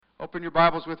Open your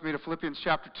Bibles with me to Philippians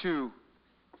chapter 2.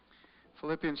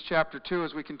 Philippians chapter 2,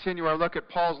 as we continue our look at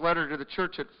Paul's letter to the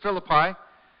church at Philippi.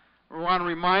 We want to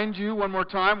remind you one more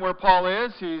time where Paul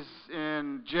is. He's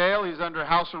in jail. He's under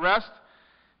house arrest.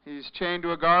 He's chained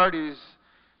to a guard. He's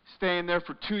staying there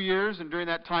for 2 years, and during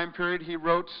that time period he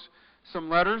wrote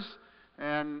some letters,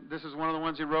 and this is one of the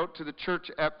ones he wrote to the church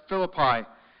at Philippi.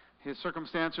 His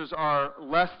circumstances are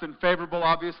less than favorable,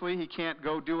 obviously. He can't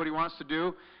go do what he wants to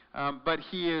do, but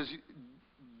he is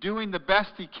doing the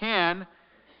best he can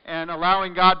and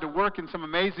allowing God to work in some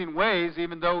amazing ways,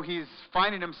 even though he's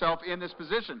finding himself in this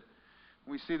position.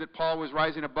 We see that Paul was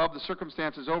rising above the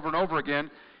circumstances over and over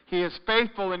again. He is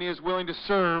faithful and he is willing to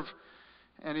serve,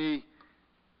 and he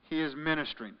is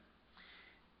ministering.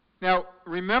 Now,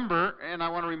 remember, and I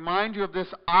want to remind you of this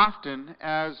often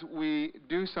as we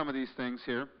do some of these things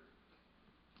here,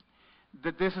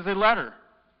 that this is a letter.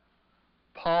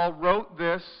 Paul wrote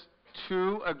this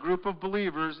to a group of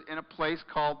believers in a place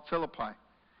called Philippi.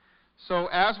 So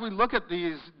as we look at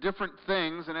these different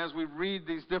things and as we read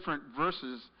these different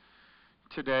verses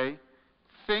today,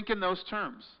 think in those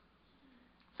terms.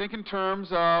 Think in terms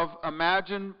of,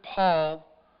 imagine Paul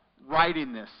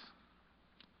writing this.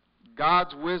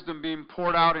 God's wisdom being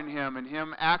poured out in him and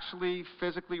him actually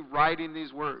physically writing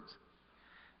these words.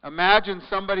 Imagine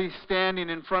somebody standing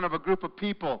in front of a group of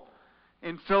people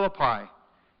in Philippi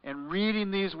and reading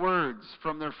these words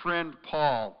from their friend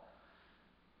Paul.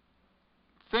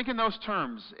 Think in those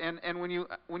terms. And when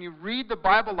you read the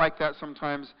Bible like that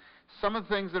sometimes, some of the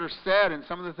things that are said and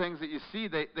some of the things that you see,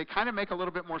 they kind of make a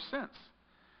little bit more sense.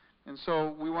 And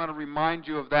so we want to remind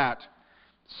you of that.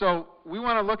 So we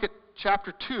want to look at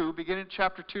chapter 2, beginning at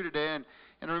chapter 2 today,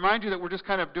 and remind you that we're just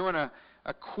kind of doing a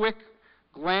quick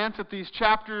glance at these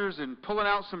chapters and pulling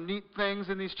out some neat things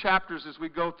in these chapters as we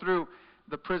go through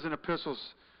the prison epistles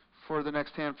for the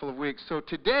next handful of weeks. So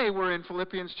today we're in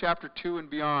Philippians chapter 2 and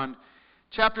beyond.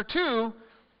 Chapter 2,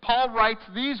 Paul writes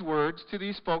these words to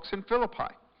these folks in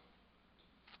Philippi.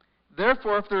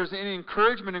 Therefore, if there is any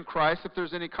encouragement in Christ, if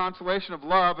there's any consolation of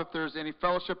love, if there's any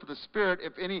fellowship of the Spirit,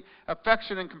 if any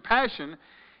affection and compassion,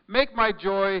 make my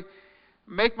joy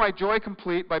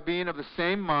complete by being of the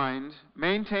same mind,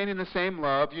 maintaining the same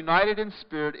love, united in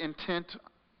spirit, intent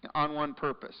on one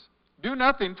purpose. Do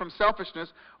nothing from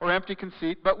selfishness or empty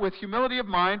conceit, but with humility of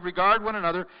mind regard one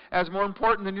another as more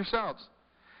important than yourselves.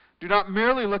 Do not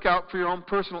merely look out for your own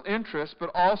personal interests, but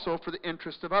also for the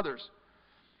interest of others.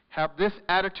 Have this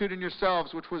attitude in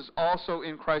yourselves, which was also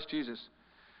in Christ Jesus,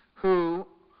 who,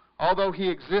 although he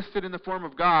existed in the form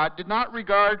of God, did not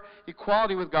regard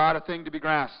equality with God a thing to be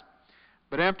grasped,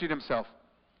 but emptied himself,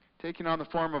 taking on the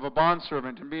form of a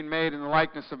bondservant and being made in the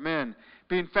likeness of men.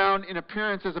 Being found in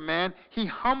appearance as a man, he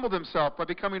humbled himself by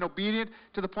becoming obedient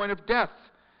to the point of death,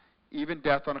 even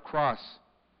death on a cross.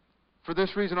 For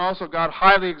this reason also God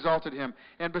highly exalted him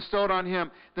and bestowed on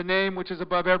him the name which is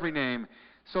above every name,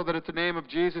 so that at the name of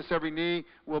Jesus every knee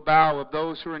will bow, of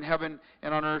those who are in heaven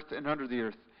and on earth and under the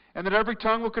earth, and that every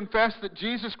tongue will confess that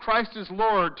Jesus Christ is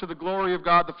Lord, to the glory of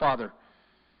God the Father.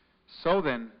 So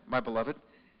then, my beloved,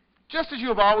 just as you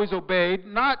have always obeyed,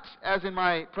 not as in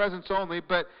my presence only,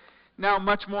 but now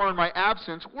much more in my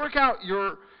absence, work out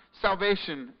your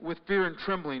salvation with fear and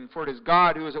trembling, for it is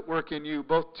God who is at work in you,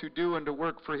 both to do and to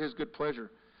work for his good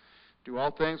pleasure. Do all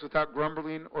things without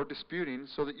grumbling or disputing,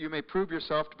 so that you may prove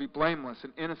yourself to be blameless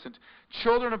and innocent,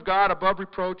 children of God above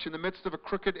reproach in the midst of a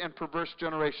crooked and perverse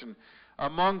generation,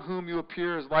 among whom you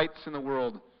appear as lights in the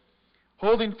world,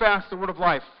 holding fast the word of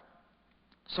life,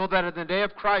 so that in the day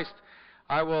of Christ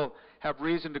I will have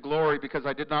reason to glory, because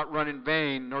I did not run in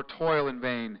vain, nor toil in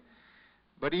vain.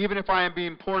 But even if I am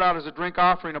being poured out as a drink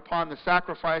offering upon the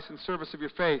sacrifice and service of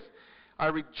your faith, I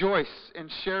rejoice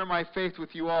and share my faith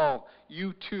with you all.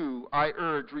 You too, I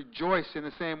urge, rejoice in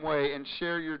the same way and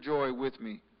share your joy with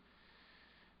me.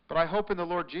 But I hope in the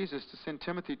Lord Jesus to send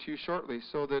Timothy to you shortly,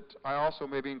 so that I also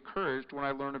may be encouraged when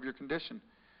I learn of your condition.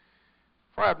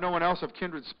 For I have no one else of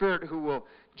kindred spirit who will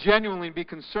genuinely be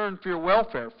concerned for your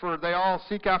welfare, for they all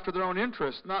seek after their own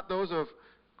interests, not those of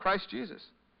Christ Jesus.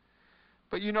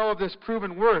 But you know of this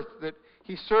proven worth, that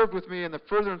he served with me in the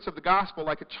furtherance of the gospel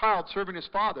like a child serving his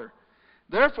father.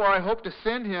 Therefore I hope to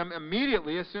send him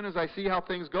immediately as soon as I see how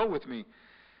things go with me.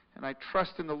 And I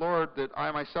trust in the Lord that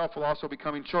I myself will also be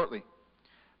coming shortly.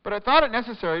 But I thought it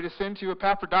necessary to send to you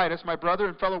Epaphroditus, my brother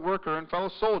and fellow worker and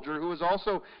fellow soldier, who is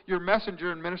also your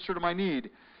messenger and minister to my need,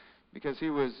 because he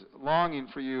was longing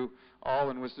for you all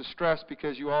and was distressed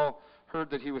because you all heard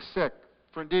that he was sick.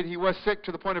 For indeed he was sick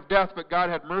to the point of death, but God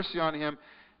had mercy on him,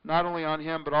 not only on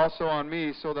him, but also on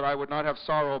me, so that I would not have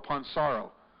sorrow upon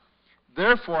sorrow.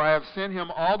 Therefore I have sent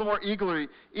him all the more eagerly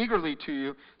to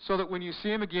you, so that when you see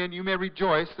him again you may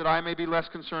rejoice, that I may be less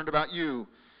concerned about you.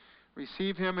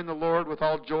 Receive him in the Lord with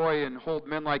all joy, and hold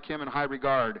men like him in high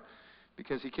regard,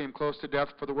 because he came close to death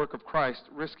for the work of Christ,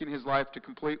 risking his life to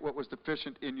complete what was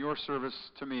deficient in your service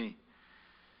to me.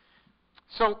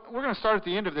 So we're going to start at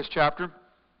the end of this chapter,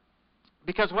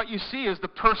 because what you see is the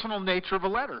personal nature of a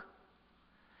letter.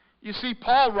 You see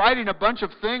Paul writing a bunch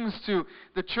of things to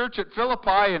the church at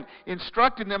Philippi and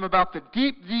instructing them about the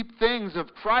deep, deep things of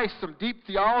Christ, some deep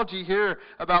theology here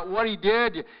about what he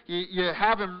did. You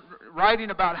have him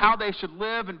writing about how they should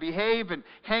live and behave and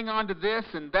hang on to this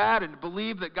and that and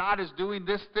believe that God is doing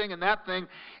this thing and that thing.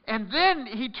 And then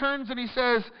he turns and he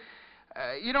says,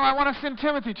 I want to send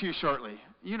Timothy to you shortly.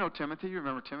 You know Timothy. You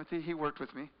remember Timothy. He worked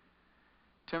with me.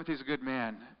 Timothy's a good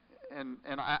man. And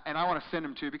I want to send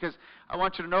him to you, because I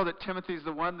want you to know that Timothy's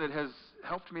the one that has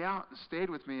helped me out and stayed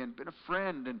with me and been a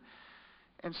friend.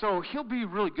 And so he'll be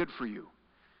really good for you.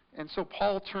 And so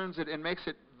Paul turns it and makes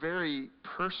it very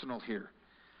personal here.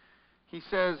 He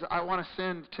says, I want to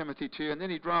send Timothy to you. And then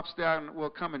he drops down. We'll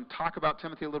come and talk about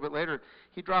Timothy a little bit later.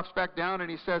 He drops back down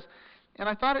and he says, and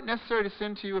I thought it necessary to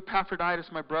send to you Epaphroditus,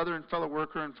 my brother and fellow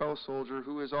worker and fellow soldier,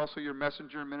 who is also your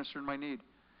messenger and minister in my need.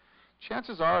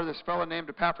 Chances are this fellow named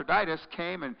Epaphroditus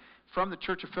came and from the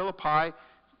church of Philippi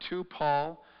to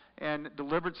Paul and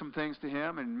delivered some things to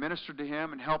him and ministered to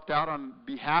him and helped out on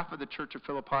behalf of the church of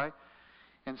Philippi.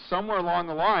 And somewhere along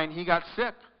the line, he got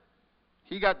sick.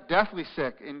 He got deathly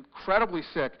sick, incredibly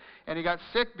sick. And he got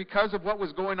sick because of what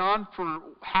was going on for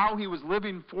how he was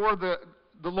living for the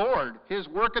Lord, his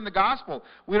work in the gospel.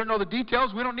 We don't know the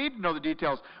details. We don't need to know the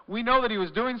details. We know that he was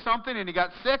doing something and he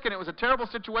got sick and it was a terrible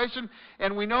situation.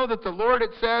 And we know that the Lord, it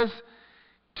says,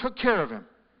 took care of him.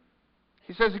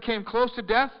 He says he came close to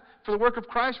death for the work of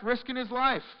Christ, risking his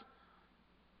life.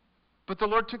 But the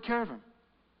Lord took care of him.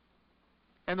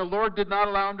 And the Lord did not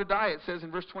allow him to die. It says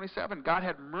in verse 27, God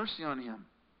had mercy on him.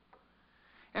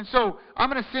 And so I'm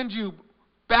going to send you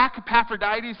back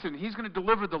Epaphroditus, and he's going to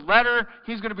deliver the letter.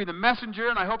 He's going to be the messenger,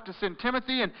 and I hope to send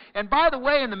Timothy. And by the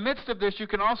way, in the midst of this, you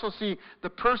can also see the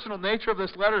personal nature of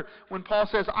this letter when Paul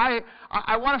says, I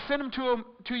want to send him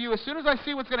to you as soon as I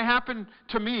see what's going to happen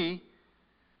to me.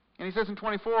 And he says in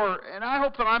 24, and I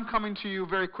hope that I'm coming to you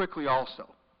very quickly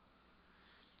also.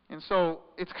 And so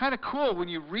it's kind of cool when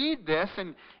you read this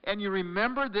and you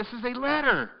remember this is a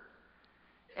letter.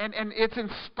 And it's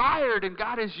inspired, and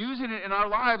God is using it in our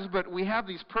lives, but we have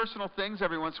these personal things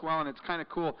every once in a while, and it's kind of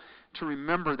cool to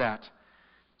remember that.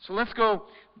 So let's go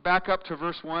back up to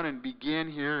verse 1 and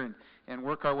begin here and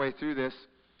work our way through this.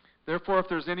 Therefore, if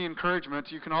there's any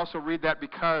encouragement, you can also read that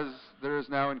because there is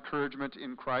now encouragement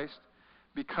in Christ,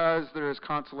 because there is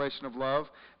consolation of love,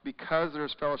 because there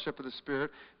is fellowship of the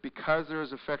Spirit, because there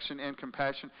is affection and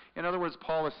compassion. In other words,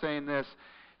 Paul is saying this,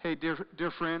 hey,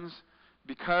 dear friends,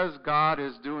 because God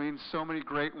is doing so many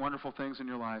great, wonderful things in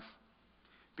your life,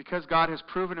 because God has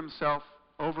proven himself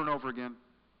over and over again,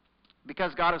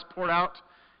 because God has poured out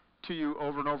to you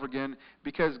over and over again,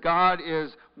 because God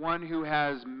is one who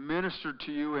has ministered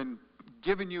to you and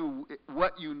given you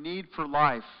what you need for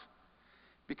life,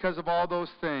 because of all those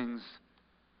things,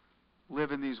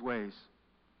 live in these ways.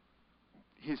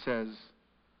 He says,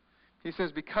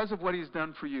 because of what he's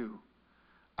done for you,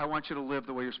 I want you to live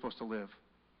the way you're supposed to live.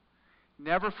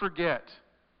 Never forget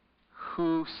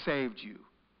who saved you.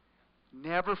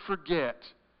 Never forget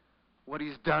what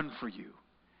he's done for you.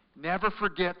 Never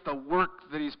forget the work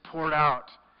that he's poured out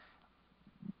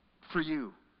for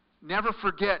you. Never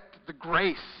forget the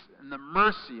grace and the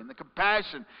mercy and the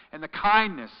compassion and the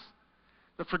kindness,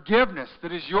 the forgiveness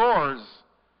that is yours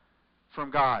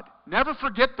from God. Never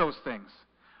forget those things.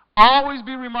 Always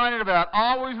be reminded of that.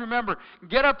 Always remember.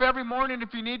 Get up every morning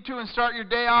if you need to and start your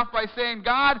day off by saying,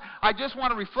 God, I just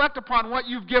want to reflect upon what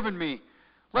you've given me.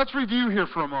 Let's review here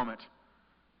for a moment.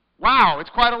 Wow, it's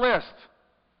quite a list.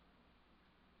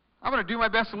 I'm going to do my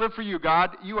best to live for you,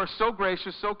 God. You are so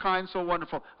gracious, so kind, so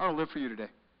wonderful. I want to live for you today.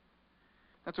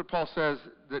 That's what Paul says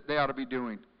that they ought to be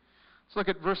doing. Let's look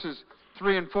at verses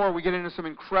 3 and 4. We get into some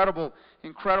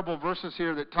incredible verses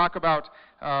here that talk about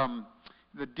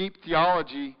the deep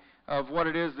theology of what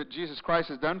it is that Jesus Christ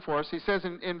has done for us. He says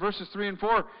in verses 3 and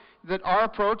 4 that our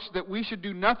approach, that we should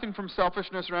do nothing from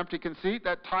selfishness or empty conceit.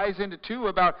 That ties into 2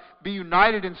 about be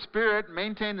united in spirit,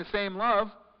 maintain the same love.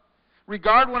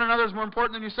 Regard one another as more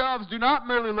important than yourselves. Do not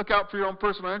merely look out for your own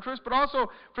personal interest, but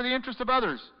also for the interest of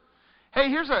others. Hey,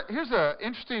 here's a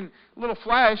interesting little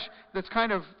flash that's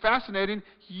kind of fascinating.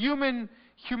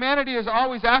 Humanity has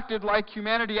always acted like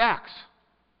humanity acts.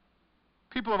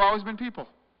 People have always been people.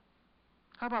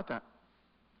 How about that?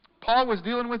 Paul was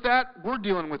dealing with that. We're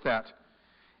dealing with that.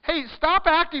 Hey, stop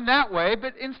acting that way,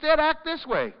 but instead act this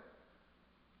way.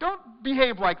 Don't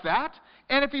behave like that.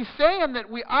 And if he's saying that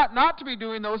we ought not to be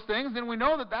doing those things, then we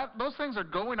know that those things are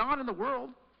going on in the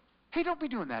world. Hey, don't be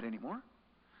doing that anymore.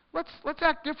 Let's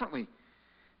act differently.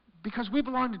 Because we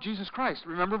belong to Jesus Christ.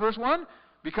 Remember verse 1?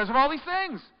 Because of all these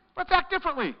things. Let's act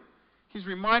differently. He's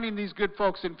reminding these good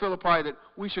folks in Philippi that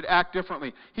we should act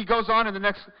differently. He goes on in the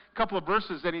next couple of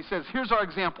verses and he says, here's our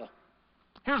example.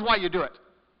 Here's why you do it.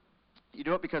 You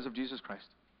do it because of Jesus Christ.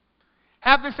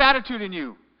 Have this attitude in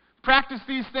you. Practice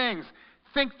these things.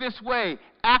 Think this way.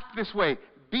 Act this way.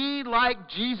 Be like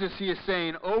Jesus, he is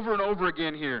saying over and over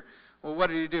again here. Well, what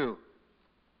did he do?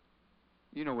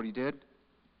 You know what he did.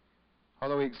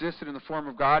 Although he existed in the form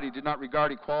of God, he did not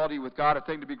regard equality with God a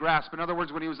thing to be grasped. In other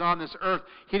words, when he was on this earth,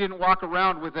 he didn't walk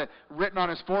around with it written on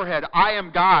his forehead, I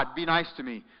am God, be nice to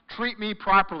me. Treat me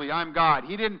properly, I'm God.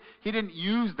 He didn't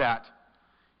use that.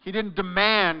 He didn't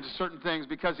demand certain things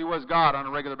because he was God on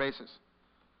a regular basis.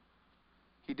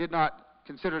 He did not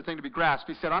consider a thing to be grasped.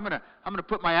 He said, I'm going to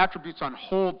put my attributes on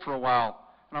hold for a while,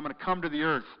 and I'm going to come to the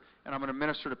earth, and I'm going to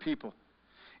minister to people.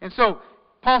 And so,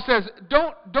 Paul says,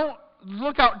 don't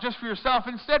look out just for yourself.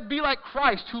 Instead, be like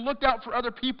Christ, who looked out for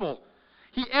other people.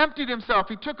 He emptied himself.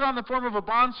 He took on the form of a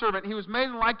bondservant. He was made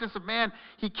in the likeness of man.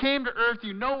 He came to earth.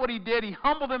 You know what he did. He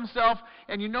humbled himself,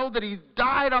 and you know that he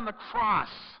died on the cross.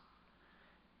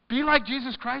 Be like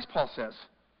Jesus Christ, Paul says.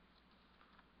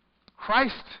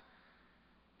 Christ,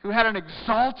 who had an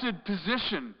exalted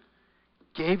position,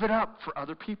 gave it up for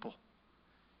other people.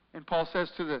 And Paul says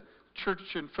to the church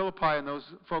in Philippi and those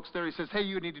folks there, he says, hey,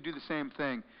 you need to do the same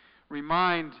thing.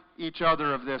 Remind each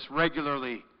other of this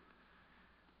regularly.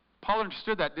 Paul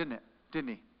understood that, didn't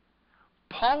he?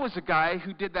 Paul was a guy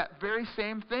who did that very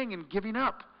same thing in giving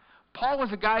up. Paul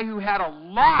was a guy who had a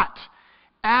lot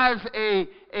as a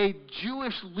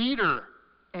Jewish leader,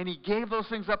 and he gave those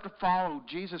things up to follow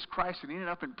Jesus Christ, and he ended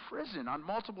up in prison on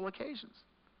multiple occasions.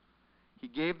 He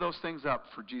gave those things up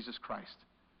for Jesus Christ.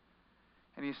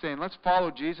 And he's saying, let's follow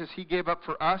Jesus. He gave up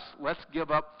for us. Let's give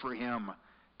up for him.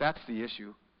 That's the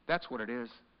issue. That's what it is.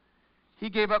 He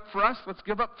gave up for us. Let's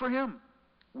give up for him.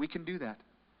 We can do that.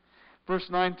 Verse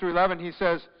 9 through 11, he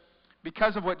says,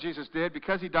 because of what Jesus did,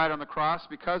 because he died on the cross,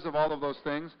 because of all of those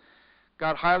things,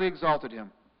 God highly exalted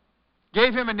him.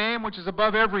 Gave him a name which is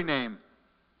above every name.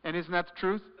 And isn't that the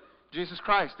truth? Jesus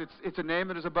Christ. It's a name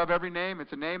that is above every name.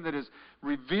 It's a name that is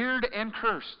revered and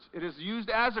cursed. It is used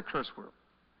as a curse word.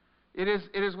 It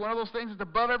is one of those things that's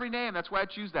above every name. That's why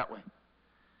it's used that way.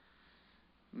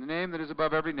 The name that is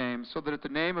above every name, so that at the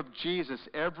name of Jesus,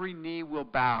 every knee will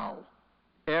bow.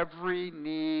 Every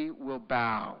knee will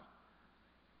bow.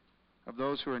 Of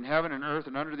those who are in heaven and earth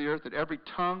and under the earth, that every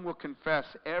tongue will confess,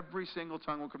 every single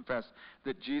tongue will confess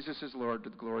that Jesus is Lord, to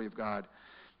the glory of God.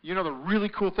 You know the really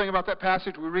cool thing about that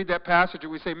passage? We read that passage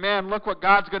and we say, man, look what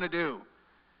God's going to do.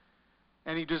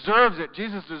 And he deserves it.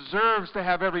 Jesus deserves to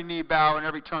have every knee bow and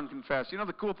every tongue confess. You know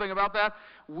the cool thing about that?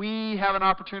 We have an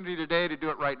opportunity today to do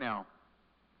it right now.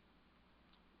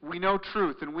 We know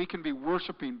truth, and we can be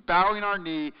worshiping, bowing our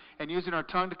knee, and using our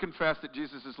tongue to confess that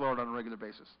Jesus is Lord on a regular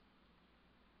basis.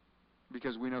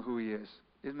 Because we know who he is.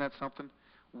 Isn't that something?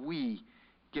 We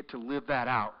get to live that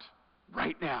out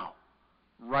right now.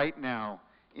 Right now.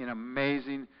 In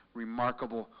amazing,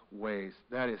 remarkable ways.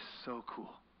 That is so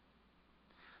cool.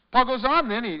 Paul goes on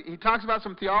then. He talks about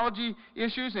some theology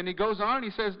issues, and he goes on and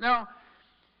he says, now,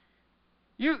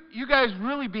 you guys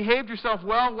really behaved yourself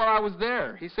well while I was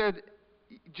there. He said,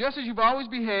 just as you've always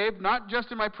behaved, not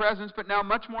just in my presence, but now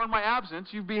much more in my absence.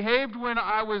 You've behaved when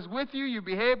I was with you. You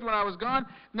behaved when I was gone.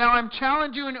 Now I'm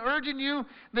challenging you and urging you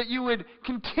that you would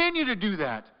continue to do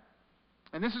that.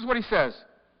 And this is what he says.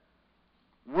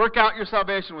 Work out your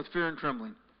salvation with fear and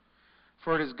trembling.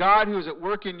 For it is God who is at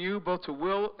work in you, both to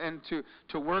will and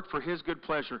to work for his good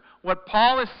pleasure. What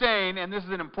Paul is saying, and this is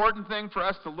an important thing for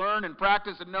us to learn and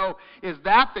practice and know, is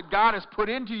that God has put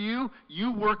into you,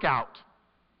 you work out.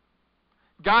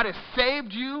 God has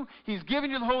saved you. He's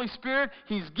given you the Holy Spirit.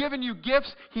 He's given you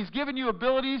gifts. He's given you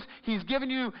abilities. He's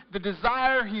given you the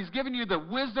desire. He's given you the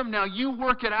wisdom. Now you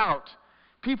work it out.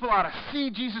 People ought to see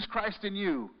Jesus Christ in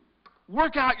you.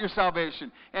 Work out your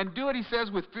salvation. And do it, he says,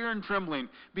 with fear and trembling,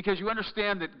 because you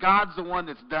understand that God's the one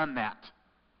that's done that.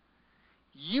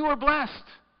 You are blessed.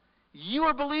 You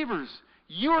are believers.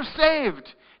 You are saved.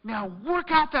 Now work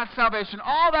out that salvation.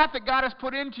 All that God has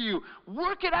put into you.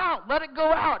 Work it out. Let it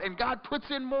go out. And God puts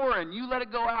in more and you let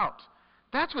it go out.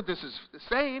 That's what this is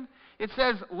saying. It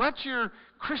says, let your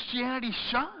Christianity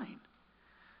shine.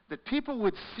 That people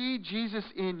would see Jesus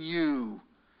in you.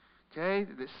 Okay?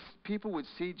 That people would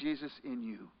see Jesus in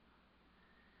you.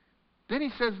 Then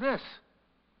he says this.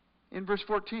 in verse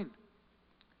 14.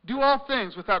 Do all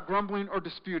things without grumbling or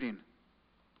disputing.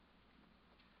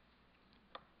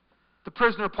 The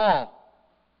prisoner Paul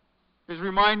is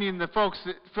reminding the folks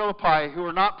at Philippi who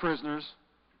are not prisoners,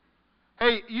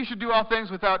 hey, you should do all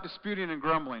things without disputing and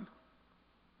grumbling.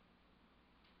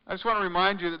 I just want to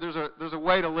remind you that there's a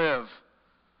way to live.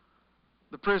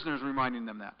 The prisoner is reminding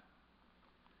them that.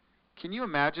 Can you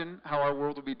imagine how our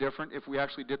world would be different if we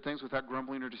actually did things without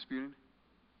grumbling or disputing?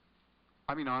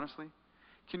 I mean, honestly.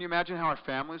 Can you imagine how our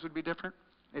families would be different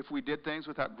if we did things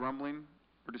without grumbling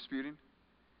or disputing?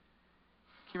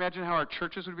 Can you imagine how our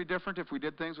churches would be different if we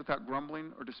did things without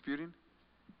grumbling or disputing?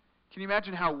 Can you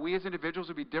imagine how we as individuals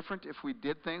would be different if we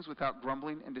did things without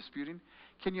grumbling and disputing?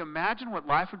 Can you imagine what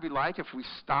life would be like if we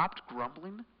stopped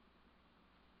grumbling?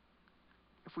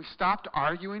 If we stopped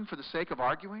arguing for the sake of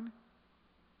arguing?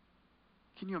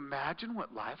 Can you imagine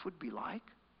what life would be like?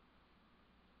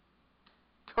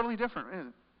 Totally different,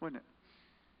 wouldn't it?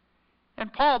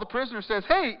 And Paul, the prisoner, says,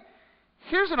 hey,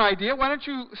 here's an idea. Why don't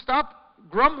you stop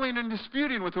grumbling and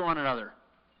disputing with one another?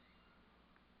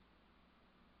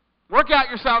 Work out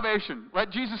your salvation. Let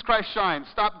Jesus Christ shine.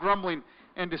 Stop grumbling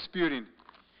and disputing.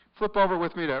 Flip over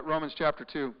with me to Romans chapter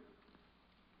 12,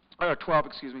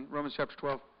 Romans chapter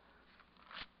 12.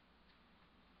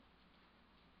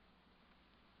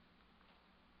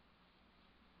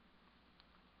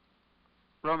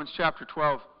 Romans chapter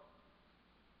 12.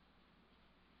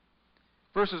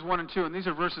 Verses 1 and 2, and these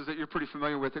are verses that you're pretty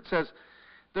familiar with. It says,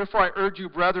 therefore I urge you,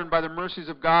 brethren, by the mercies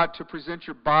of God, to present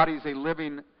your bodies a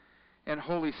living and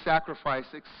holy sacrifice,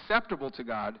 acceptable to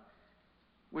God,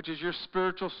 which is your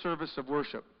spiritual service of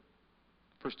worship.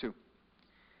 Verse 2.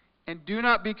 And do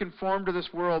not be conformed to this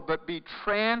world, but be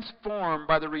transformed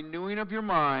by the renewing of your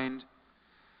mind,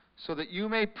 so that you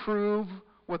may prove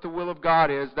what the will of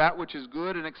God is, that which is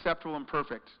good and acceptable and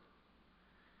perfect.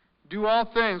 Do all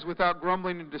things without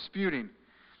grumbling and disputing.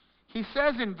 He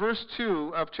says in verse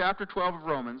 2 of chapter 12 of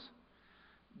Romans,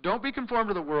 don't be conformed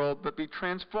to the world, but be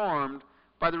transformed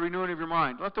by the renewing of your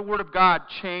mind. Let the Word of God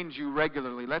change you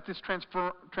regularly. Let this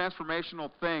transformational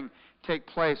thing take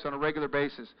place on a regular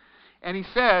basis. And he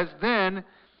says,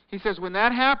 when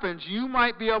that happens, you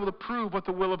might be able to prove what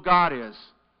the will of God is.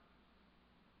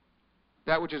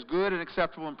 That which is good and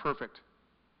acceptable and perfect.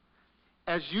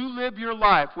 As you live your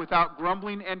life without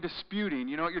grumbling and disputing,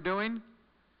 you know what you're doing?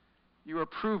 You are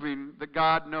proving that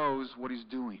God knows what He's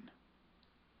doing.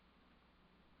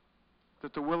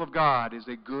 That the will of God is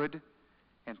a good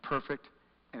and perfect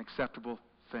and acceptable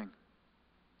thing.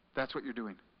 That's what you're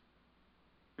doing.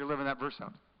 You're living that verse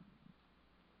out.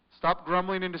 Stop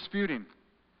grumbling and disputing.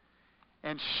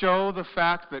 And show the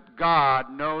fact that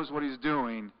God knows what He's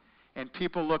doing. And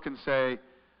people look and say,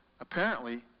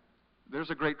 apparently,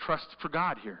 there's a great trust for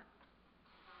God here.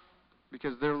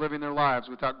 Because they're living their lives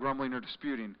without grumbling or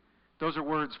disputing. Those are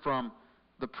words from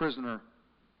the prisoner,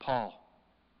 Paul.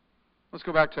 Let's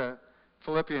go back to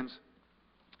Philippians.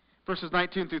 Verses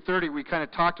 19 through 30 we kind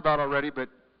of talked about already, but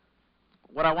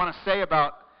what I want to say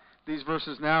about these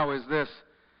verses now is this.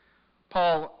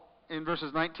 Paul, in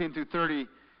verses 19 through 30,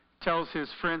 tells his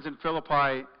friends in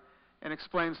Philippi and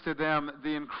explains to them the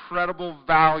incredible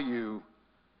value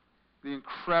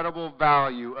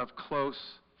of close,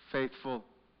 faithful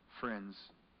friends.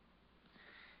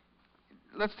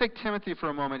 Let's take Timothy for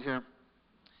a moment here.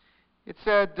 It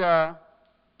said,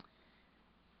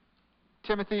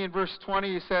 Timothy in verse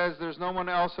 20, he says, there's no one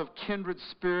else of kindred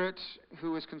spirit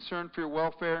who is concerned for your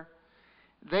welfare.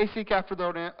 They seek after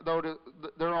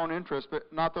their own interest,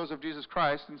 but not those of Jesus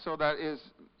Christ. And so that is,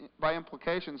 by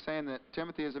implication, saying that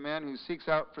Timothy is a man who seeks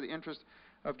out for the interest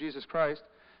of Jesus Christ.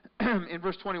 In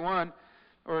verse 22,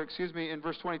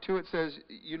 it says,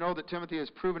 you know that Timothy has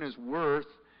proven his worth,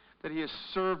 that he has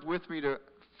served with me to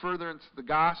furtherance the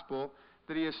gospel,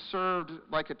 that he has served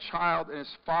like a child and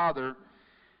his father.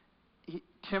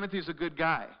 Timothy's a good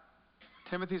guy.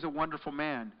 Timothy's a wonderful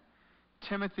man.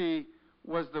 Timothy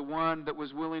was the one that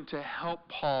was willing to help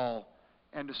Paul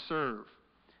and to serve.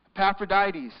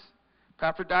 Epaphroditus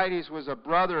was a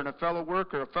brother and a fellow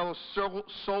worker, a fellow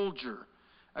soldier,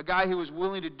 a guy who was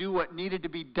willing to do what needed to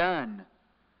be done.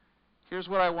 Here's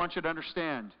what I want you to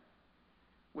understand.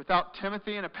 Without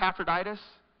Timothy and Epaphroditus,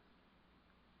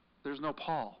 there's no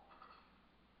Paul.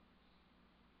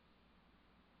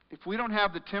 If we don't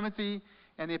have the Timothy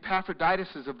and the Epaphroditus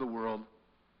of the world,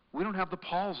 we don't have the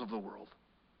Pauls of the world.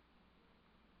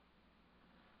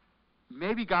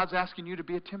 Maybe God's asking you to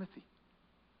be a Timothy.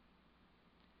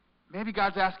 Maybe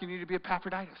God's asking you to be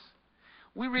Epaphroditus.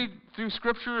 We read through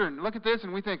Scripture and look at this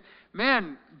and we think,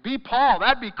 man, be Paul,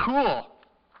 that'd be cool.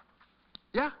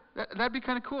 Yeah, that'd be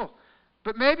kind of cool.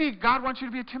 But maybe God wants you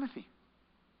to be a Timothy.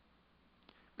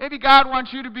 Maybe God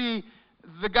wants you to be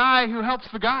the guy who helps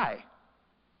the guy.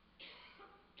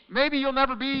 Maybe you'll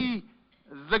never be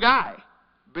the guy,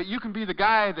 but you can be the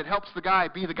guy that helps the guy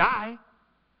be the guy.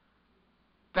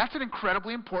 That's an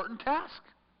incredibly important task.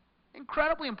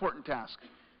 Incredibly important task.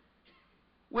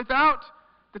 Without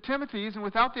the Timothys and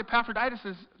without the Epaphroditus,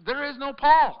 there is no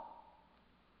Paul.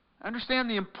 Understand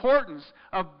the importance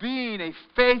of being a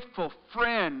faithful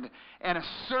friend and a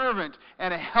servant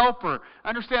and a helper.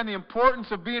 Understand the importance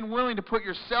of being willing to put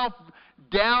yourself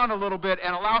down a little bit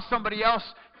and allow somebody else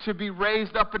to be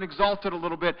raised up and exalted a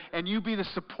little bit, and you be the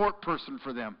support person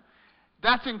for them.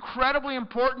 That's incredibly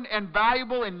important and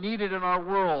valuable and needed in our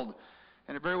world.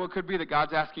 And it very well could be that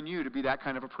God's asking you to be that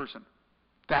kind of a person.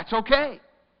 That's okay.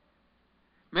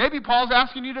 Maybe God's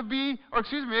asking you to be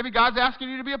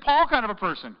a Paul kind of a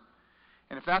person.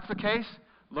 And if that's the case,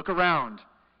 look around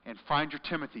and find your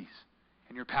Timothys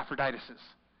and your Epaphroditus.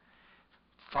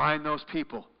 Find those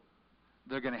people.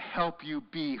 They're going to help you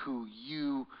be who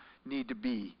you need to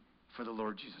be for the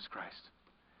Lord Jesus Christ.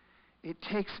 It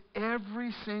takes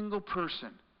every single person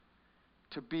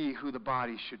to be who the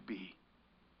body should be.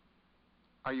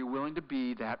 Are you willing to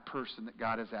be that person that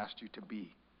God has asked you to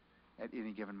be at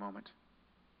any given moment?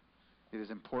 It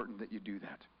is important that you do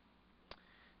that.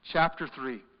 Chapter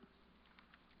 3.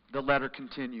 The letter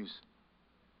continues.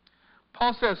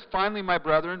 Paul says, "Finally, my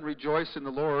brethren, rejoice in the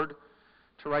Lord.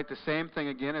 To write the same thing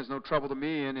again is no trouble to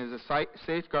me and is a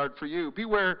safeguard for you.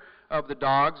 Beware of the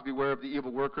dogs, beware of the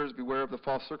evil workers, beware of the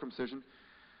false circumcision.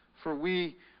 For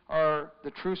we are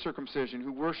the true circumcision,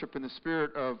 who worship in the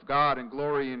Spirit of God and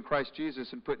glory in Christ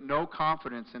Jesus, and put no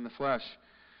confidence in the flesh.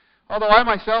 Although I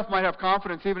myself might have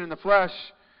confidence even in the flesh,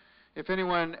 if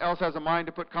anyone else has a mind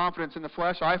to put confidence in the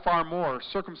flesh, I far more,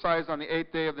 circumcised on the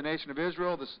 8th day of the nation of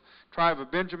Israel, the tribe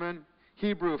of Benjamin,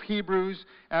 Hebrew of Hebrews,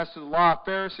 as to the law of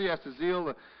Pharisee, as to zeal,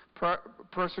 the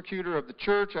persecutor of the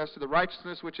church, as to the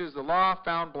righteousness which is the law,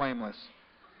 found blameless.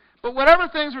 But whatever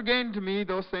things were gained to me,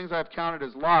 those things I have counted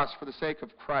as loss for the sake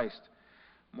of Christ.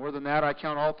 More than that, I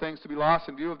count all things to be lost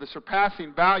in view of the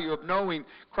surpassing value of knowing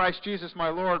Christ Jesus my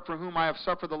Lord, for whom I have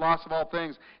suffered the loss of all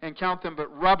things, and count them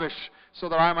but rubbish, so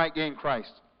that I might gain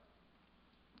Christ,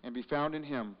 and be found in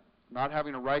him, not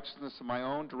having a righteousness of my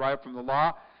own derived from the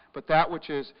law, but that which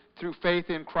is through faith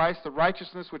in Christ, the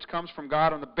righteousness which comes from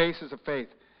God on the basis of faith,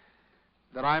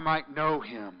 that I might know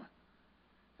him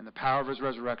and the power of his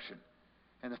resurrection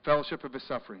and the fellowship of his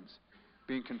sufferings,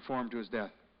 being conformed to his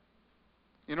death,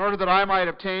 in order that I might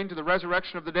obtain to the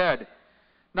resurrection of the dead.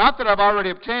 Not that I've already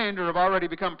obtained or have already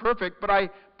become perfect, but I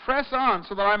press on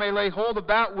so that I may lay hold of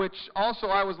that which also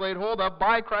I was laid hold of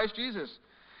by Christ Jesus.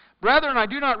 Brethren, I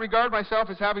do not regard myself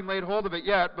as having laid hold of it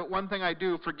yet, but one thing I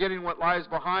do, forgetting what lies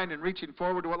behind and reaching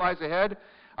forward to what lies ahead,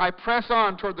 I press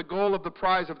on toward the goal of the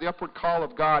prize of the upward call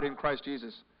of God in Christ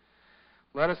Jesus.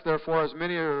 Let us therefore, as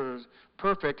many as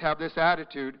perfect, have this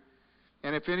attitude,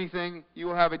 and if anything, you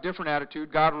will have a different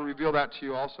attitude. God will reveal that to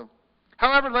you also.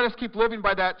 However, let us keep living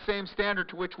by that same standard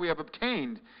to which we have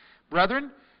obtained.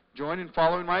 Brethren, join in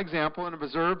following my example and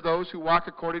observe those who walk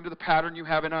according to the pattern you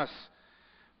have in us.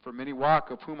 For many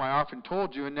walk, of whom I often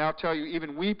told you, and now tell you,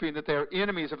 even weeping, that they are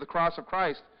enemies of the cross of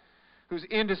Christ, whose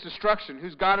end is destruction,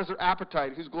 whose God is their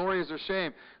appetite, whose glory is their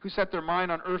shame, who set their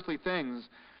mind on earthly things.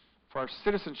 For our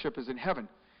citizenship is in heaven,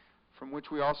 from which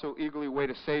we also eagerly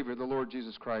await a Savior, the Lord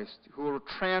Jesus Christ, who will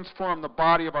transform the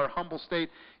body of our humble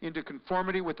state into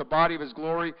conformity with the body of his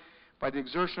glory by the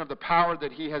exertion of the power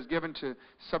that he has given to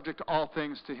subject all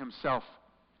things to himself.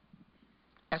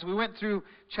 As we went through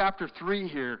chapter 3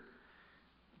 here,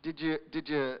 did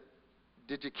you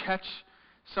catch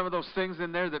some of those things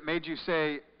in there that made you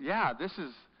say, yeah, this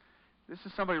is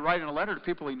somebody writing a letter to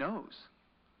people he knows.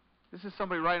 This is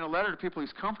somebody writing a letter to people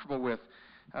he's comfortable with.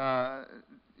 The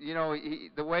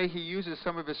way he uses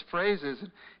some of his phrases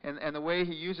and the way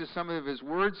he uses some of his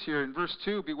words here in verse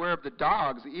 2, beware of the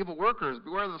dogs, the evil workers,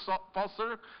 beware of the false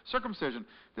circumcision.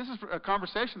 This is a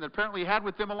conversation that apparently he had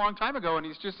with them a long time ago, and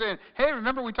he's just saying, hey,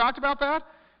 remember we talked about that?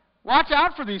 Watch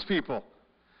out for these people.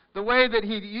 The way that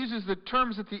he uses the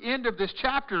terms at the end of this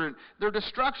chapter, and their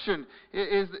destruction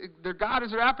is their God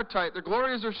is their appetite, their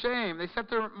glory is their shame. They set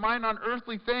their mind on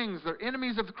earthly things. They're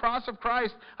enemies of the cross of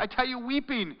Christ. I tell you,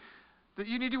 weeping, that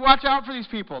you need to watch out for these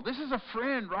people. This is a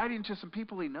friend writing to some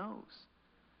people he knows.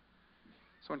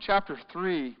 So in chapter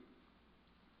 3,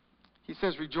 he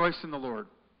says, rejoice in the Lord.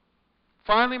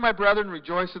 Finally, my brethren,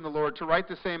 rejoice in the Lord. To write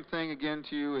the same thing again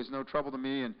to you is no trouble to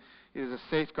me, and it is a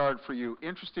safeguard for you.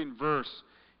 Interesting verse.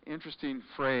 Interesting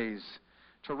phrase.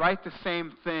 To write the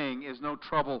same thing is no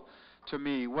trouble to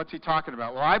me. What's he talking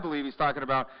about? Well, I believe he's talking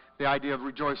about the idea of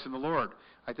rejoice in the Lord.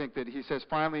 I think that he says,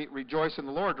 finally, rejoice in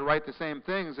the Lord. To write the same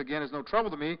things, again, is no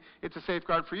trouble to me. It's a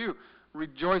safeguard for you.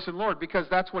 Rejoice in the Lord, because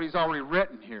that's what he's already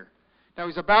written here. Now,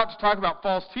 he's about to talk about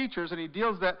false teachers, and he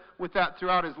deals with that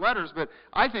throughout his letters, but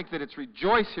I think that it's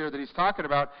rejoice here that he's talking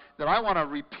about, that I want to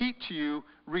repeat to you,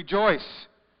 rejoice.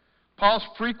 Paul's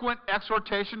frequent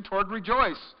exhortation toward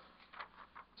rejoice.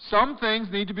 Some things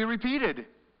need to be repeated,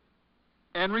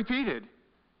 and repeated,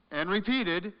 and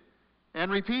repeated,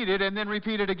 and repeated, and then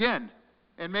repeated again.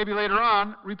 And maybe later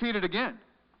on, repeated again.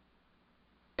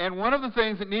 And one of the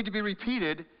things that need to be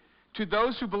repeated to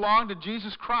those who belong to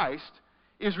Jesus Christ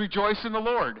is rejoice in the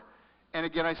Lord. And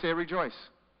again, I say rejoice.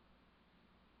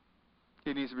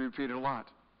 It needs to be repeated a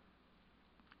lot.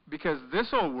 Because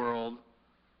this old world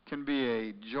can be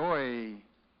a joy-sapping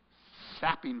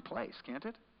place, can't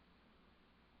it?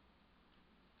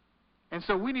 And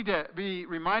so we need to be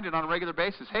reminded on a regular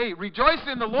basis, hey, rejoice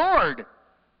in the Lord.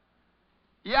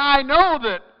 Yeah, I know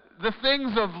that the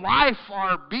things of life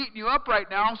are beating you up right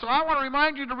now, so I want to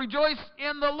remind you to rejoice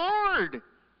in the Lord.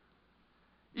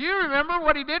 You remember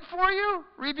what he did for you?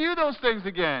 Review those things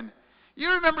again.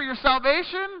 You remember your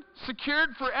salvation,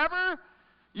 secured forever?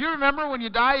 You remember when you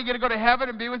die, you get to go to heaven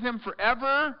and be with him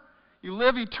forever? You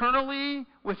live eternally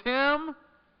with him?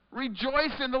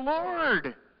 Rejoice in the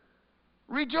Lord.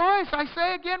 Rejoice. I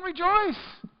say again, rejoice.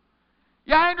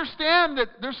 Yeah, I understand that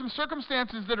there's some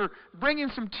circumstances that are bringing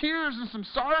some tears and some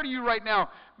sorrow to you right now.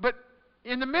 But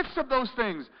in the midst of those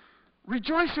things,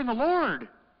 rejoice in the Lord.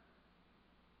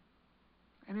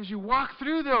 And as you walk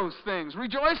through those things,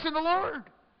 rejoice in the Lord.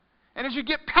 And as you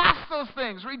get past those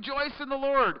things, rejoice in the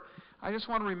Lord. I just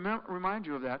want to remind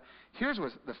you of that. Here's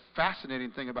what's the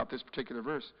fascinating thing about this particular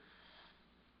verse.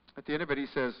 At the end of it, he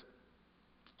says,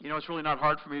 you know, it's really not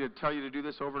hard for me to tell you to do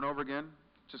this over and over again.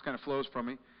 It just kind of flows from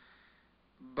me.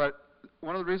 But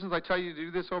one of the reasons I tell you to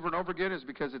do this over and over again is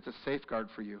because it's a safeguard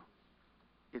for you.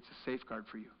 It's a safeguard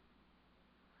for you.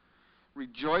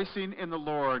 Rejoicing in the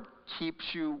Lord keeps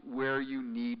you where you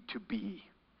need to be.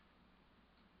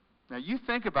 Now you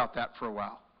think about that for a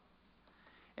while.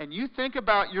 And you think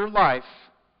about your life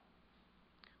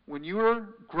when you were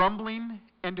grumbling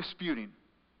and disputing.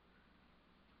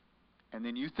 And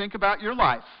then you think about your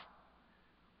life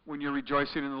when you're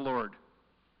rejoicing in the Lord.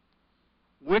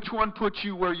 Which one puts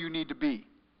you where you need to be?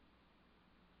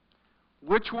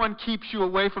 Which one keeps you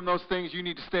away from those things you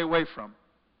need to stay away from?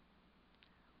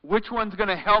 Which one's going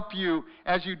to help you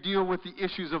as you deal with the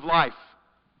issues of life?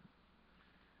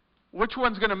 Which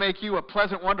one's going to make you a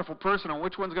pleasant, wonderful person, and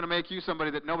which one's going to make you somebody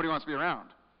that nobody wants to be around?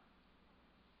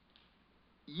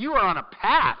 You are on a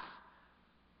path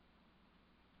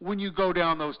when you go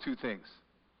down those two things.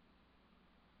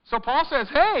 So Paul says,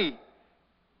 hey,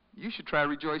 you should try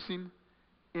rejoicing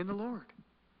in the Lord.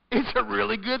 It's a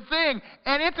really good thing,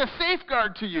 and it's a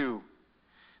safeguard to you.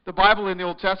 The Bible in the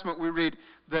Old Testament, we read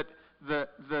that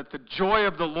the joy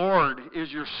of the Lord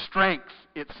is your strength,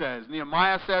 it says.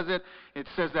 Nehemiah says it. It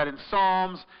says that in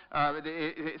Psalms.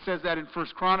 It says that in 1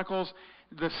 Chronicles.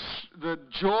 The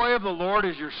joy of the Lord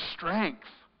is your strength.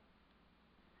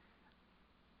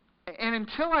 And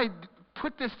until I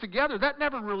put this together, that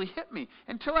never really hit me.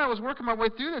 Until I was working my way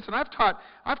through this, and I've taught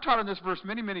on this verse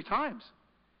many, many times.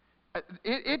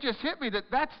 It just hit me that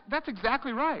that's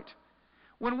exactly right.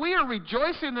 When we are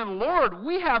rejoicing in the Lord,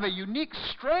 we have a unique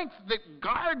strength that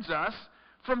guards us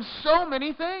from so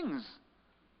many things.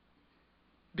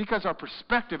 Because our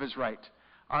perspective is right.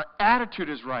 Our attitude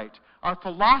is right. Our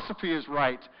philosophy is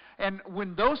right. And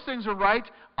when those things are right,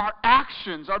 our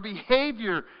actions, our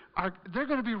behavior, they're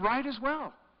going to be right as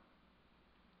well.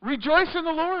 Rejoice in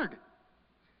the Lord.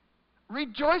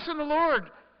 Rejoice in the Lord.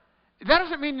 That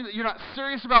doesn't mean that you're not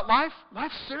serious about life.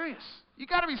 Life's serious. You've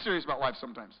got to be serious about life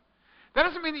sometimes. That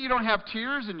doesn't mean that you don't have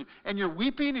tears and you're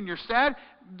weeping and you're sad.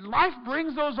 Life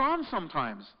brings those on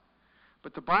sometimes.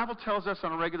 But the Bible tells us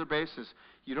on a regular basis,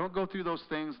 you don't go through those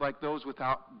things like those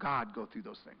without God go through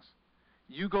those things.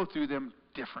 You go through them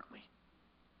differently.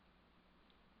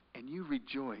 And you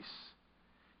rejoice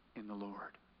in the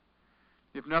Lord.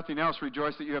 If nothing else,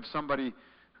 rejoice that you have somebody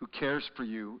who cares for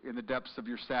you in the depths of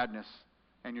your sadness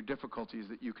and your difficulties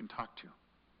that you can talk to,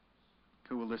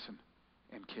 who will listen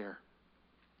and care.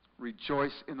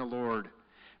 Rejoice in the Lord.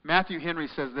 Matthew Henry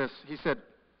says this. He said,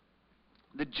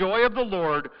 the joy of the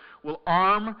Lord will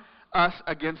arm us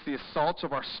against the assaults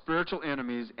of our spiritual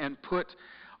enemies and put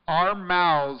our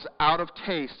mouths out of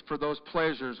taste for those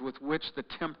pleasures with which the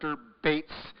tempter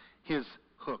baits his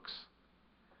hooks.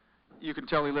 You can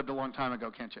tell he lived a long time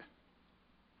ago, can't you?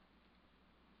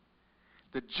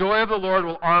 The joy of the Lord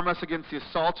will arm us against the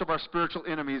assaults of our spiritual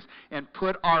enemies and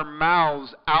put our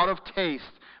mouths out of taste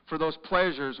for those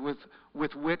pleasures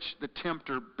with which the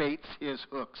tempter baits his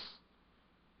hooks.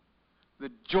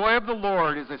 The joy of the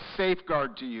Lord is a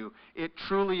safeguard to you. It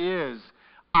truly is.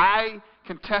 I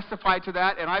can testify to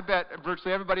that, and I bet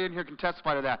virtually everybody in here can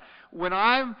testify to that. When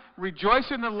I'm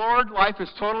rejoicing in the Lord, life is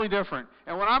totally different.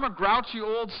 And when I'm a grouchy,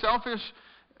 old, selfish,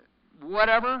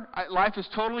 whatever, life is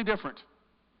totally different.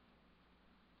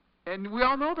 And we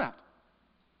all know that.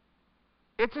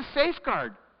 It's a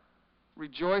safeguard.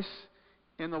 Rejoice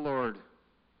in the Lord.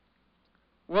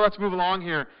 Well, let's move along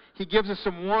here. He gives us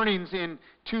some warnings in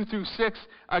 2 through 6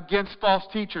 against false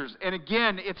teachers. And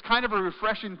again, it's kind of a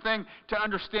refreshing thing to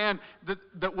understand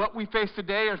that what we face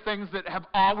today are things that have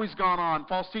always gone on.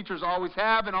 False teachers always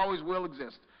have and always will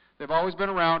exist. They've always been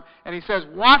around. And he says,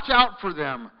 watch out for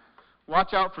them.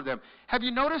 Watch out for them. Have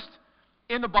you noticed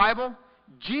in the Bible,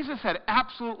 Jesus had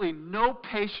absolutely no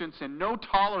patience and no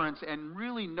tolerance and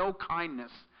really no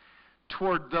kindness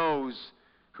toward those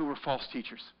who were false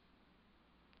teachers.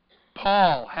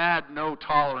 Paul had no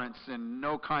tolerance and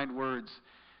no kind words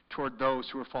toward those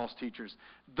who were false teachers.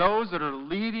 Those that are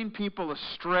leading people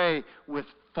astray with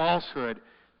falsehood,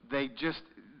 they're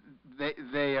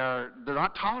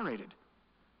not tolerated.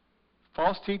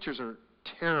 False teachers are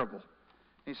terrible.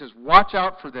 And he says, watch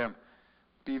out for them.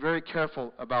 Be very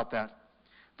careful about that.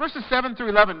 Verses 7 through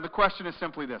 11, the question is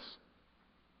simply this.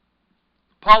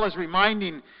 Paul is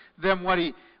reminding them what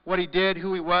he did,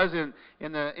 who he was in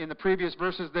the previous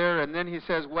verses there, and then he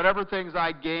says, whatever things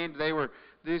I gained,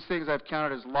 these things I've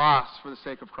counted as loss for the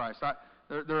sake of Christ.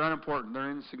 They're unimportant. They're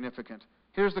insignificant.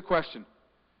 Here's the question.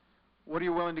 What are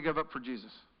you willing to give up for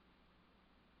Jesus?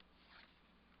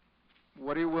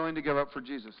 What are you willing to give up for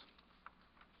Jesus?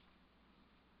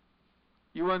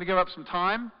 You willing to give up some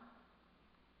time?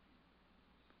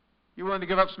 You willing to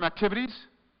give up some activities?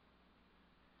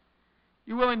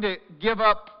 You willing to give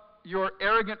up your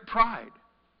arrogant pride?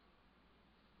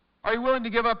 Are you willing to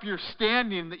give up your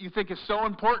standing that you think is so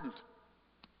important?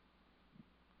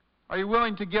 Are you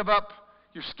willing to give up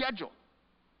your schedule?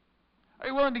 Are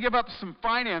you willing to give up some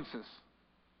finances?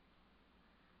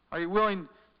 Are you willing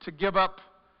to give up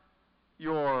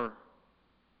your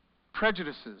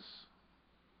prejudices,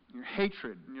 your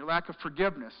hatred, and your lack of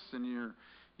forgiveness, and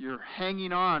your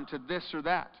hanging on to this or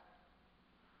that?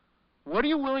 What are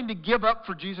you willing to give up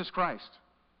for Jesus Christ?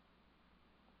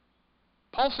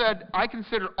 Paul said, I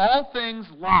consider all things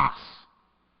loss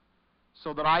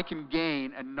so that I can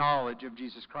gain a knowledge of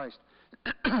Jesus Christ.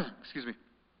 Excuse me.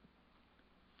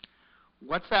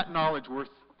 What's that knowledge worth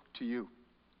to you?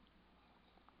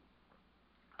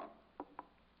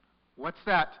 What's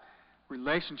that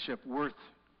relationship worth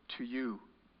to you?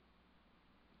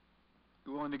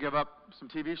 You willing to give up some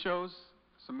TV shows,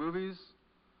 some movies,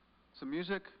 some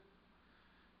music?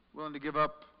 Willing to give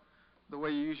up the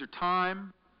way you use your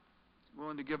time?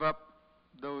 Willing to give up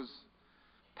those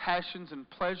passions and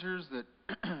pleasures that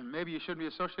maybe you shouldn't be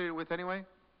associated with anyway?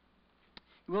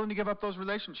 You willing to give up those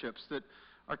relationships that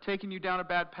are taking you down a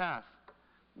bad path?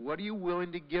 What are you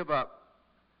willing to give up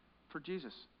for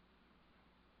Jesus?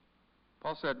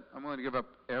 Paul said, I'm willing to give up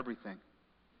everything.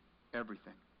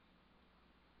 Everything.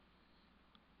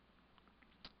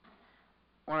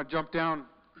 I want to jump down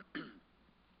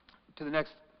to the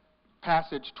next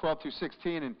passage, 12 through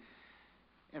 16,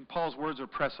 and Paul's words are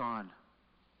press on.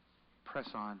 Press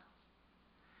on.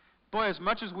 Boy, as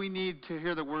much as we need to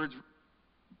hear the words,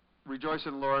 rejoice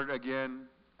in the Lord again,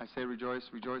 I say rejoice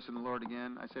in the Lord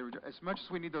again, I say rejoice. As much as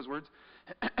we need those words,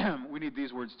 we need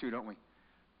these words too, don't we?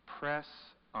 Press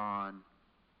on.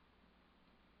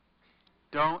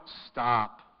 Don't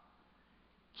stop.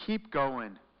 Keep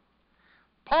going.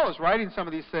 Paul is writing some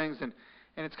of these things, and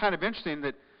it's kind of interesting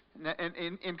that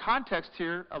in context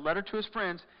here, a letter to his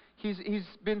friends, he's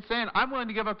been saying, I'm willing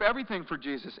to give up everything for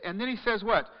Jesus. And then he says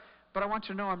what? But I want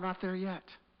you to know I'm not there yet.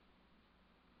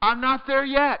 I'm not there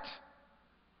yet.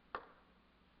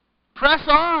 Press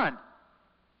on.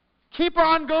 Keep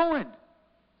on going.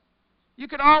 You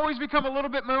can always become a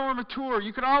little bit more mature.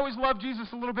 You can always love Jesus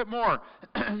a little bit more.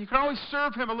 You can always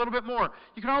serve Him a little bit more.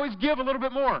 You can always give a little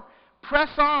bit more. Press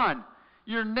on.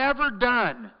 You're never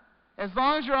done. As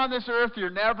long as you're on this earth, you're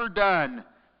never done.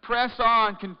 Press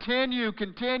on. Continue,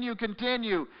 continue,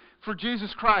 continue for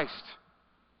Jesus Christ.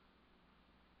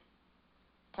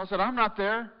 Paul said, I'm not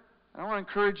there. I want to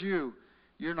encourage you.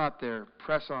 You're not there.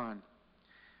 Press on.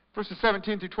 Verses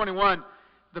 17 through 21,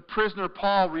 the prisoner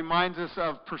Paul reminds us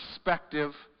of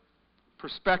perspective.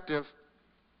 Perspective.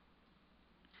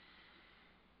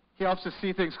 He helps us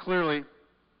see things clearly.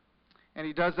 And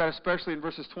he does that especially in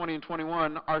verses 20 and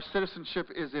 21. Our citizenship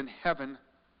is in heaven.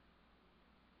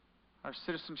 Our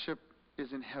citizenship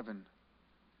is in heaven.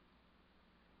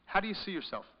 How do you see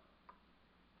yourself?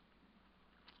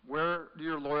 Where do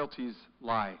your loyalties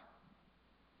lie?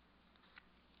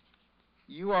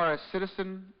 You are a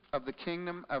citizen of the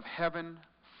kingdom of heaven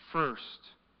first,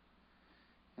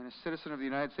 and a citizen of the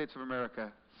United States of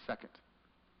America second.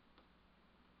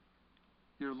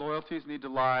 Your loyalties need to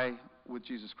lie with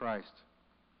Jesus Christ.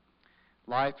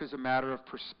 Life is a matter of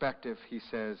perspective, he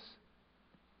says.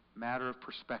 Matter of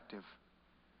perspective.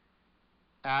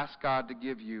 Ask God to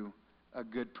give you a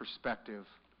good perspective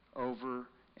over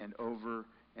and over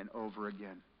and over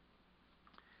again.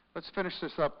 Let's finish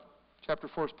this up. Chapter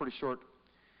 4 is pretty short.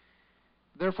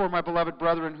 Therefore, my beloved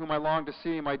brethren, whom I long to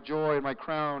see, my joy and my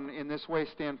crown, in this way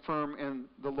stand firm in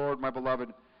the Lord, my beloved.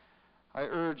 I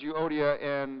urge Euodia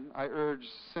and I urge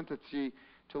Syntyche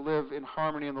to live in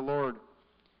harmony in the Lord.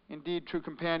 Indeed, true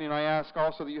companion, I ask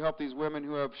also that you help these women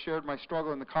who have shared my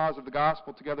struggle in the cause of the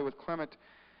gospel, together with Clement,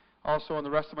 also and the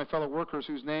rest of my fellow workers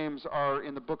whose names are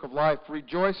in the book of life.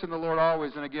 Rejoice in the Lord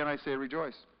always, and again I say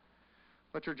rejoice.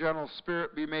 Let your general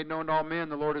spirit be made known to all men.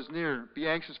 The Lord is near. Be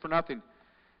anxious for nothing,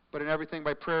 but in everything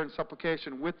by prayer and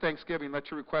supplication, with thanksgiving,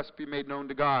 let your requests be made known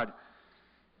to God.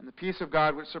 And the peace of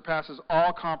God, which surpasses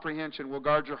all comprehension, will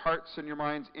guard your hearts and your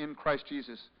minds in Christ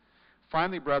Jesus.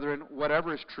 Finally, brethren,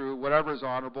 whatever is true, whatever is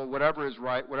honorable, whatever is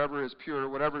right, whatever is pure,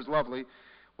 whatever is lovely,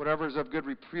 whatever is of good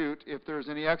repute, if there is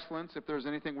any excellence, if there is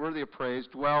anything worthy of praise,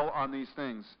 dwell on these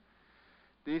things.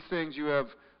 These things you have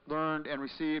learned and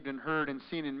received and heard and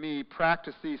seen in me.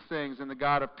 Practice these things, and the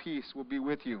God of peace will be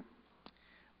with you.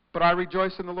 But I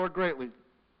rejoice in the Lord greatly,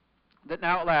 that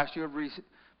now at last you have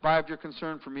revived your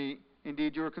concern for me.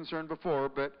 Indeed, you were concerned before,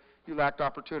 but you lacked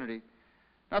opportunity.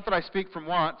 Not that I speak from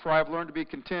want, for I have learned to be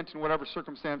content in whatever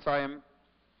circumstance I am.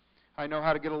 I know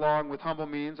how to get along with humble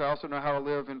means. I also know how to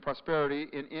live in prosperity.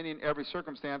 In any and every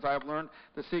circumstance, I have learned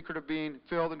the secret of being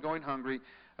filled and going hungry,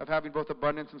 of having both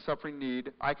abundance and suffering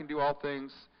need. I can do all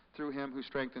things through him who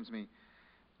strengthens me.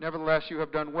 Nevertheless, you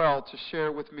have done well to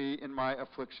share with me in my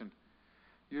affliction.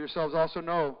 You yourselves also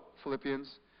know,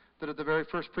 Philippians, that at the very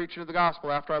first preaching of the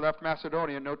gospel after I left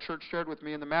Macedonia, no church shared with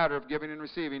me in the matter of giving and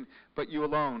receiving, but you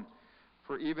alone.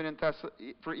 For even in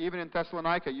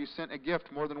Thessalonica you sent a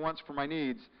gift more than once for my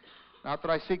needs. Not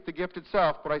that I seek the gift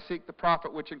itself, but I seek the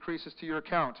profit which increases to your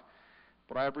account.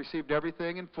 But I have received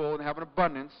everything in full and have an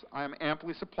abundance. I am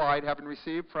amply supplied, having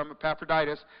received from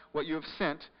Epaphroditus what you have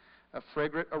sent, a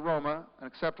fragrant aroma, an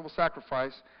acceptable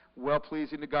sacrifice,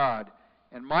 well-pleasing to God.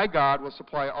 And my God will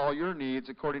supply all your needs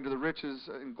according to the riches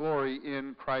and glory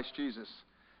in Christ Jesus.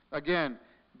 Again,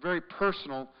 very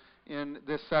personal in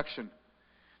this section.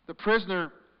 The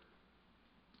prisoner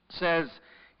says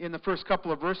in the first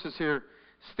couple of verses here,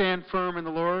 stand firm in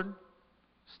the Lord.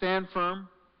 Stand firm.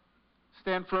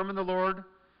 Stand firm in the Lord.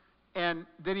 And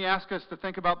then he asks us to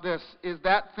think about this. Is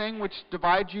that thing which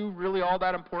divides you really all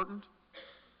that important?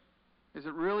 Is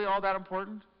it really all that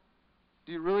important?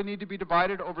 Do you really need to be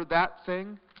divided over that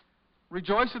thing?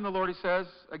 Rejoice in the Lord, he says.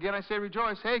 Again, I say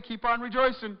rejoice. Hey, keep on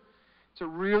rejoicing. It's a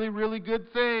really, really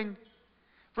good thing.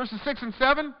 Verses 6 and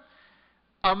 7,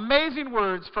 amazing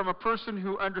words from a person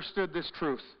who understood this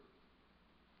truth.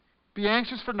 Be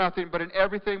anxious for nothing, but in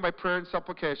everything by prayer and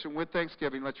supplication, with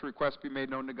thanksgiving, let your requests be made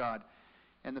known to God.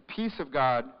 And the peace of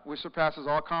God, which surpasses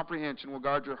all comprehension, will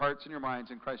guard your hearts and your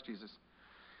minds in Christ Jesus.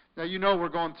 Now, you know we're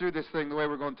going through this thing the way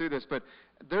we're going through this, but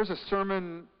there's a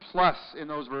sermon plus in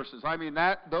those verses. I mean,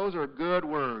 those are good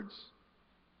words.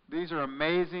 These are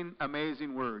amazing,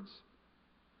 amazing words.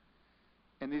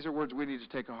 And these are words we need to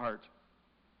take to heart.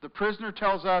 The prisoner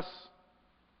tells us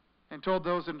and told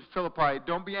those in Philippi,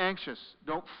 don't be anxious,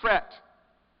 don't fret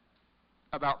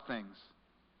about things,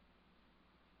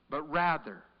 but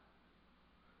rather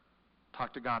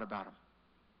talk to God about them.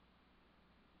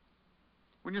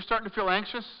 When you're starting to feel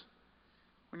anxious,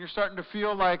 when you're starting to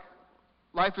feel like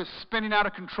life is spinning out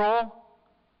of control,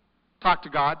 talk to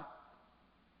God.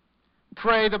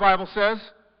 Pray, the Bible says.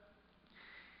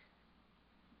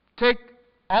 Take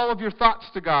all of your thoughts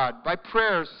to God by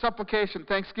prayers, supplication,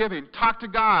 thanksgiving. Talk to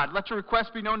God. Let your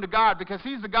requests be known to God, because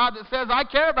He's the God that says, I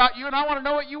care about you and I want to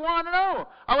know what you want to know.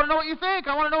 I want to know what you think.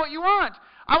 I want to know what you want.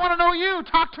 I want to know you.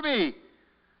 Talk to me.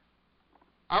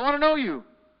 I want to know you.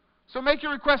 So make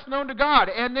your requests known to God.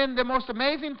 And then the most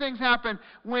amazing things happen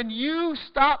when you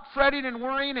stop fretting and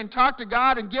worrying and talk to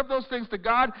God and give those things to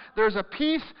God. There's a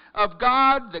peace of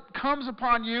God that comes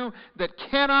upon you that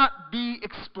cannot be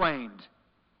explained,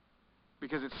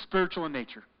 because it's spiritual in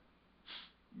nature.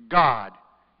 God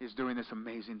is doing this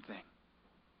amazing thing.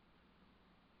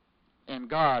 And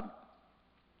God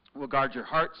will guard your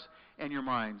hearts and your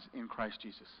minds in Christ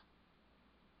Jesus.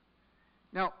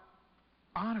 Now,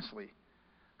 honestly.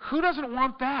 Who doesn't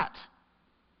want that?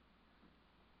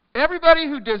 Everybody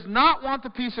who does not want the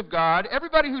peace of God,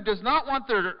 everybody who does not want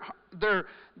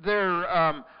their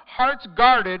hearts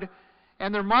guarded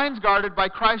and their minds guarded by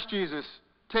Christ Jesus,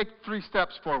 take 3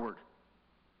 steps forward.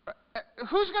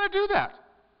 Who's going to do that?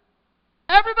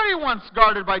 Everybody wants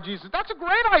guarded by Jesus. That's a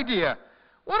great idea.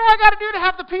 What do I got to do to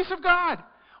have the peace of God?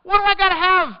 What do I got to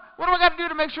have? What do I got to do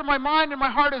to make sure my mind and my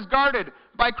heart is guarded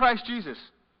by Christ Jesus?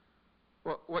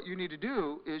 Well, what you need to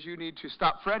do is you need to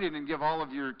stop fretting and give all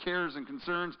of your cares and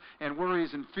concerns and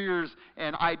worries and fears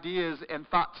and ideas and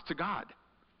thoughts to God.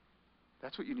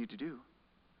 That's what you need to do.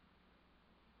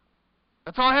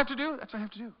 That's all I have to do? That's all I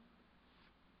have to do.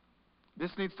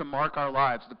 This needs to mark our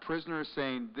lives. The prisoner is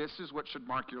saying, this is what should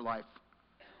mark your life.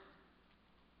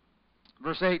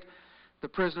 Verse 8, the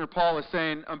prisoner Paul is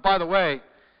saying, and by the way,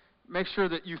 make sure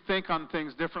that you think on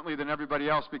things differently than everybody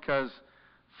else, because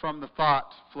from the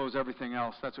thought flows everything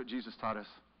else. That's what Jesus taught us.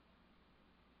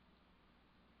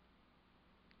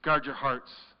 Guard your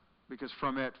hearts, because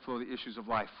from it flow the issues of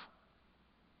life.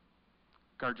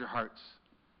 Guard your hearts.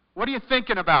 What are you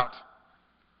thinking about?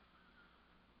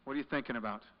 What are you thinking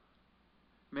about?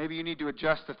 Maybe you need to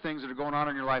adjust the things that are going on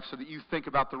in your life so that you think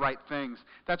about the right things.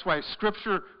 That's why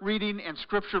Scripture reading and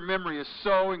Scripture memory is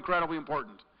so incredibly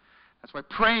important. That's why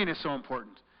praying is so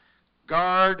important.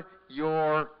 Guard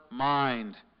your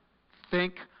mind.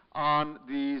 Think on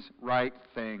these right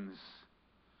things.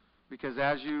 Because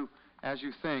as you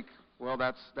think, well,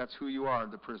 that's who you are,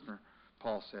 the prisoner,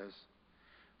 Paul says.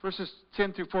 Verses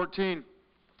 10 through 14,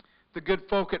 the good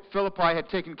folk at Philippi had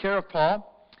taken care of Paul.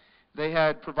 They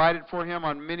had provided for him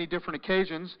on many different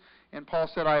occasions. And Paul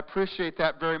said, I appreciate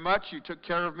that very much. You took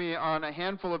care of me on a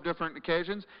handful of different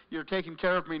occasions. You're taking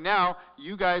care of me now.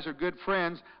 You guys are good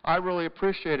friends. I really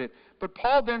appreciate it. But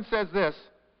Paul then says this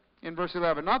in verse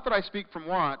 11, not that I speak from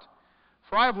want,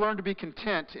 for I have learned to be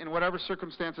content in whatever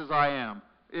circumstances I am.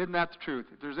 Isn't that the truth?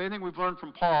 If there's anything we've learned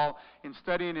from Paul in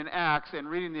studying in Acts and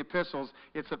reading the epistles,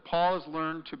 it's that Paul has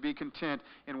learned to be content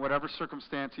in whatever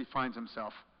circumstance he finds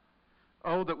himself.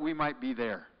 Oh, that we might be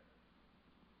there.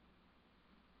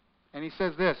 And he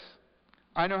says this,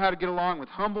 I know how to get along with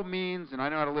humble means, and I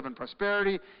know how to live in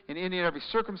prosperity in any and every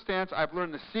circumstance. I've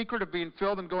learned the secret of being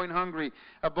filled and going hungry,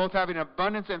 of both having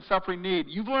abundance and suffering need.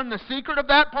 You've learned the secret of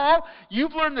that, Paul?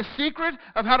 You've learned the secret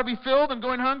of how to be filled and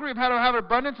going hungry, of how to have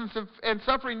abundance and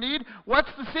suffering need?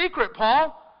 What's the secret,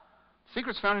 Paul? The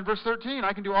secret's found in verse 13.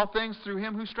 I can do all things through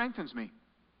him who strengthens me.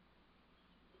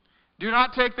 Do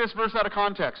not take this verse out of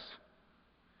context.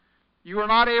 You are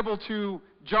not able to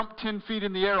jump 10 feet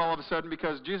in the air all of a sudden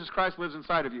because Jesus Christ lives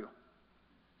inside of you.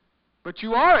 But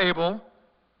you are able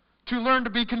to learn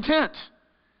to be content.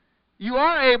 You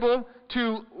are able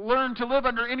to learn to live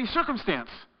under any circumstance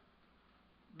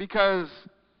because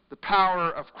the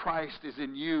power of Christ is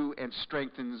in you and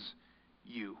strengthens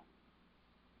you.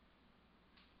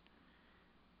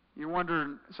 You're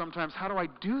wondering sometimes, how do I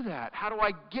do that? How do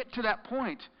I get to that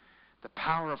point? The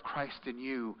power of Christ in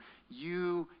you.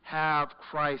 You have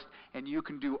Christ, and you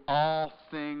can do all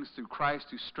things through Christ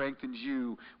who strengthens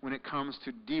you when it comes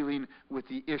to dealing with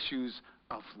the issues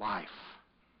of life.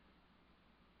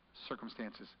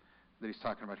 Circumstances that he's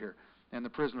talking about here. And the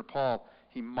prisoner Paul,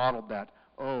 he modeled that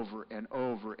over and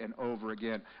over and over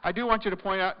again. I do want you to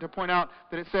point out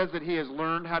that it says that he has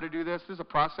learned how to do this. This is a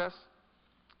process.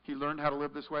 He learned how to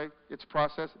live this way. It's a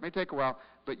process. It may take a while,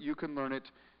 but you can learn it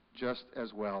just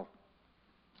as well.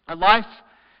 A life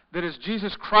that is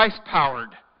Jesus Christ powered,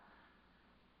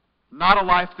 not a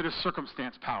life that is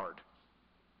circumstance powered.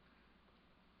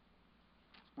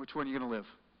 Which one are you going to live?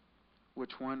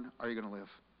 Which one are you going to live?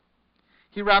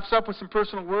 He wraps up with some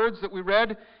personal words that we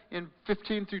read in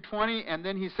 15 through 20, and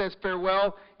then he says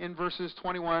farewell in verses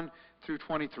 21 through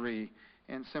 23,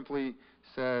 and simply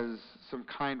says some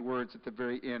kind words at the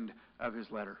very end of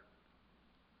his letter.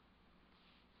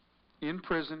 In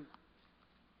prison,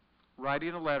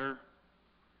 writing a letter,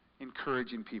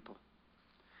 encouraging people.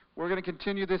 We're going to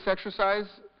continue this exercise.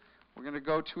 We're going to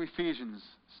go to Ephesians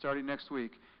starting next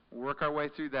week. We'll work our way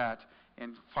through that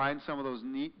and find some of those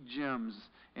neat gems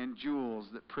and jewels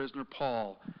that prisoner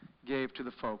Paul gave to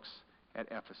the folks at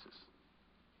Ephesus.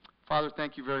 Father,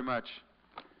 thank you very much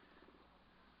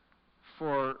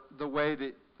for the way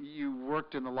that you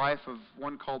worked in the life of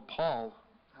one called Paul.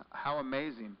 How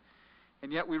amazing.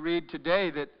 And yet we read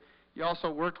today that you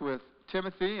also worked with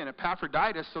Timothy and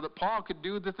Epaphroditus so that Paul could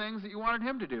do the things that you wanted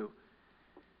him to do.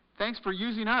 Thanks for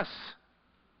using us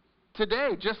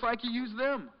today, just like you used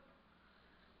them.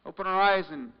 Open our eyes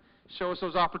and show us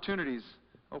those opportunities.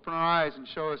 Open our eyes and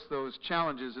show us those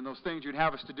challenges and those things you'd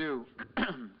have us to do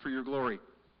for your glory.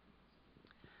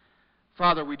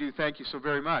 Father, we do thank you so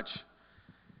very much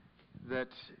that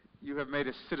you have made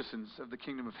us citizens of the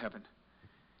kingdom of heaven,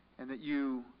 and that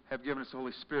you have given us the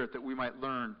Holy Spirit that we might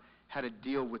learn how to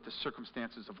deal with the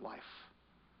circumstances of life.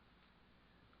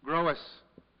 Grow us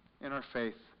in our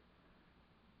faith.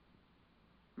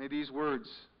 May these words,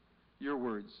 your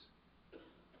words,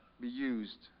 be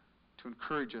used to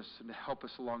encourage us and to help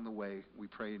us along the way, we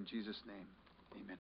pray in Jesus' name.